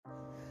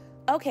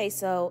Okay,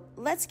 so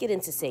let's get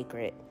into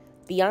CÉCRED,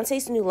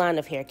 Beyonce's new line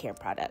of hair care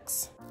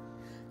products.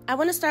 I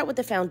want to start with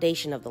the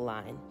foundation of the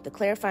line, the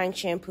clarifying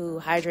shampoo,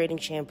 hydrating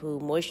shampoo,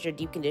 moisture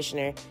deep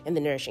conditioner, and the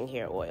nourishing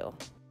hair oil.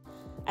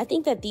 I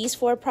think that these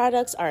 4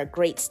 products are a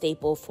great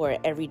staple for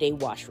an everyday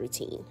wash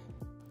routine.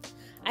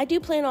 I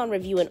do plan on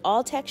reviewing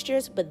all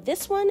textures, but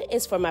this one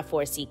is for my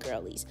 4C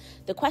girlies.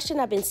 The question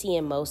I've been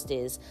seeing most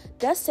is,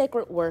 does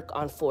CÉCRED work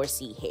on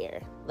 4C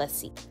hair? Let's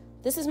see.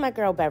 This is my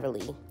girl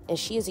Beverly, and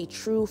she is a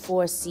true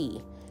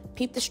 4C.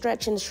 Peep the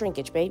stretch and the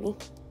shrinkage, baby.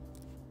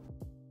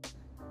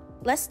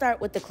 Let's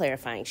start with the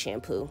clarifying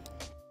shampoo.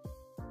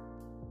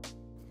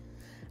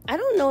 I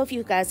don't know if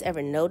you guys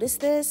ever noticed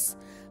this,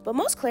 but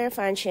most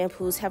clarifying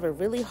shampoos have a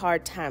really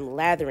hard time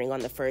lathering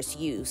on the first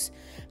use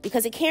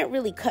because it can't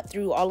really cut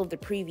through all of the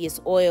previous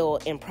oil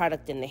and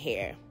product in the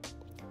hair.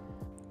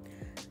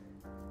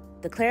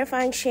 The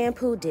clarifying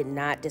shampoo did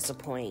not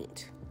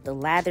disappoint. The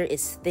lather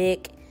is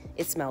thick,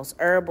 it smells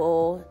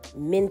herbal,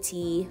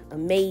 minty,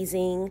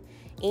 amazing,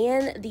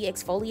 and the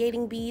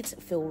exfoliating beads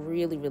feel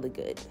really, really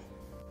good.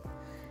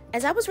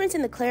 As I was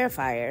rinsing the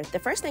clarifier, the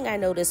first thing I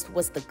noticed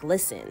was the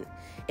glisten.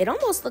 It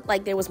almost looked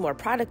like there was more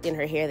product in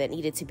her hair that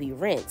needed to be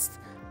rinsed,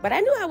 but I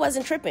knew I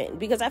wasn't tripping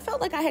because I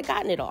felt like I had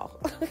gotten it all.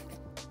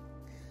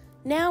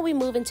 Now we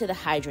move into the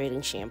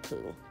hydrating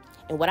shampoo.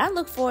 And what I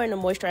look for in a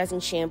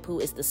moisturizing shampoo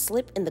is the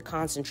slip and the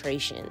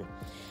concentration.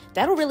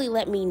 That'll really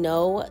let me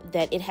know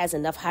that it has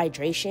enough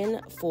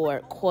hydration for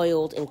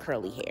coiled and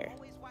curly hair.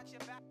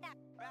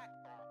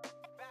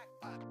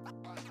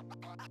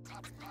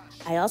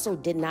 I also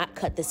did not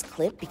cut this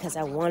clip because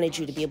I wanted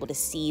you to be able to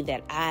see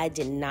that I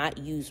did not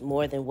use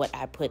more than what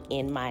I put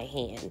in my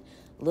hand.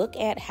 Look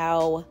at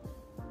how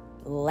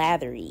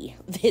lathery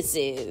this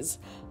is.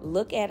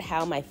 Look at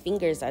how my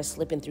fingers are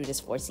slipping through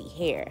this 4C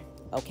hair,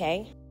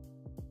 okay?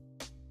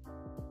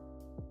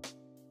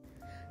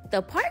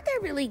 The part that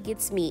really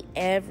gets me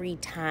every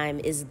time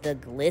is the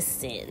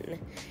glisten.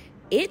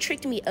 It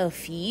tricked me a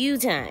few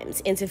times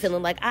into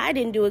feeling like I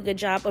didn't do a good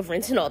job of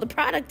rinsing all the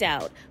product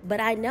out, but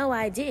I know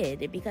I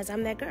did because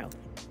I'm that girl.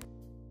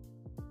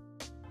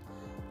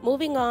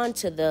 Moving on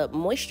to the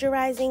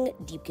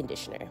moisturizing deep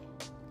conditioner.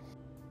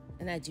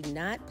 And I do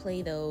not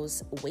play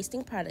those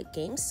wasting product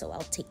games, so I'll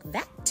take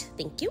that.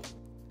 Thank you.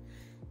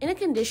 In a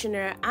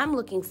conditioner, I'm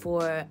looking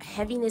for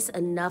heaviness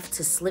enough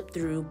to slip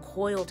through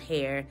coiled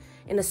hair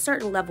and a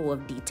certain level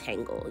of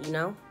detangle, you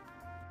know?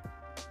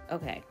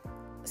 Okay,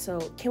 so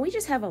can we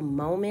just have a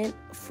moment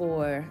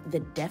for the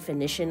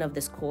definition of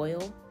this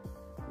coil?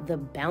 The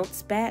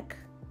bounce back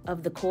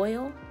of the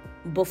coil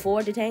before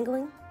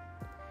detangling?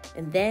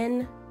 And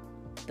then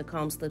the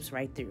comb slips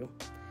right through.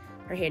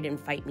 Her hair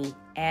didn't fight me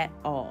at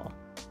all.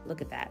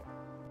 Look at that.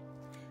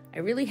 I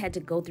really had to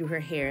go through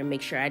her hair and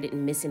make sure I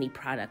didn't miss any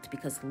product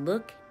because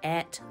look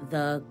at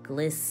the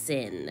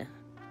glisten.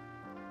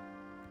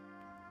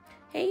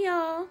 Hey,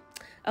 y'all.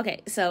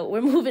 Okay, so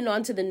we're moving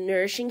on to the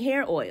nourishing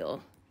hair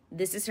oil.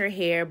 This is her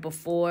hair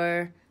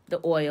before the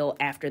oil,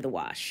 after the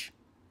wash.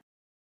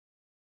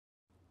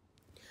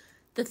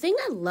 The thing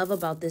I love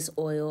about this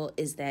oil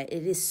is that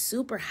it is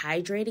super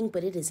hydrating,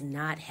 but it is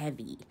not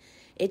heavy.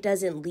 It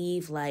doesn't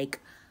leave like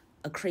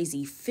a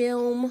crazy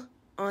film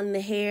on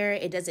the hair.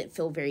 It doesn't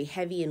feel very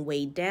heavy and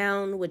weighed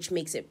down, which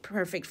makes it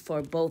perfect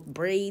for both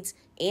braids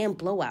and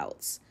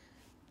blowouts.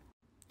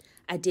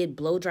 I did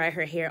blow dry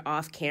her hair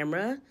off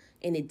camera,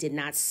 and it did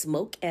not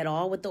smoke at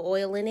all with the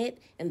oil in it,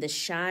 and the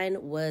shine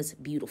was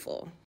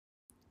beautiful.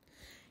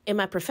 In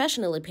my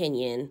professional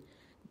opinion,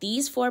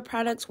 these 4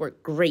 products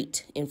work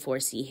great in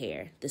 4C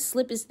hair. The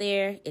slip is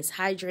there, it's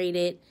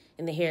hydrated,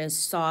 and the hair is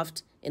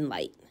soft and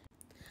light.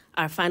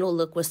 Our final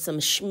look was some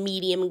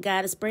medium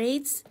goddess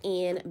braids,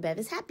 and Bev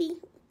is happy.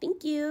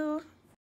 Thank you.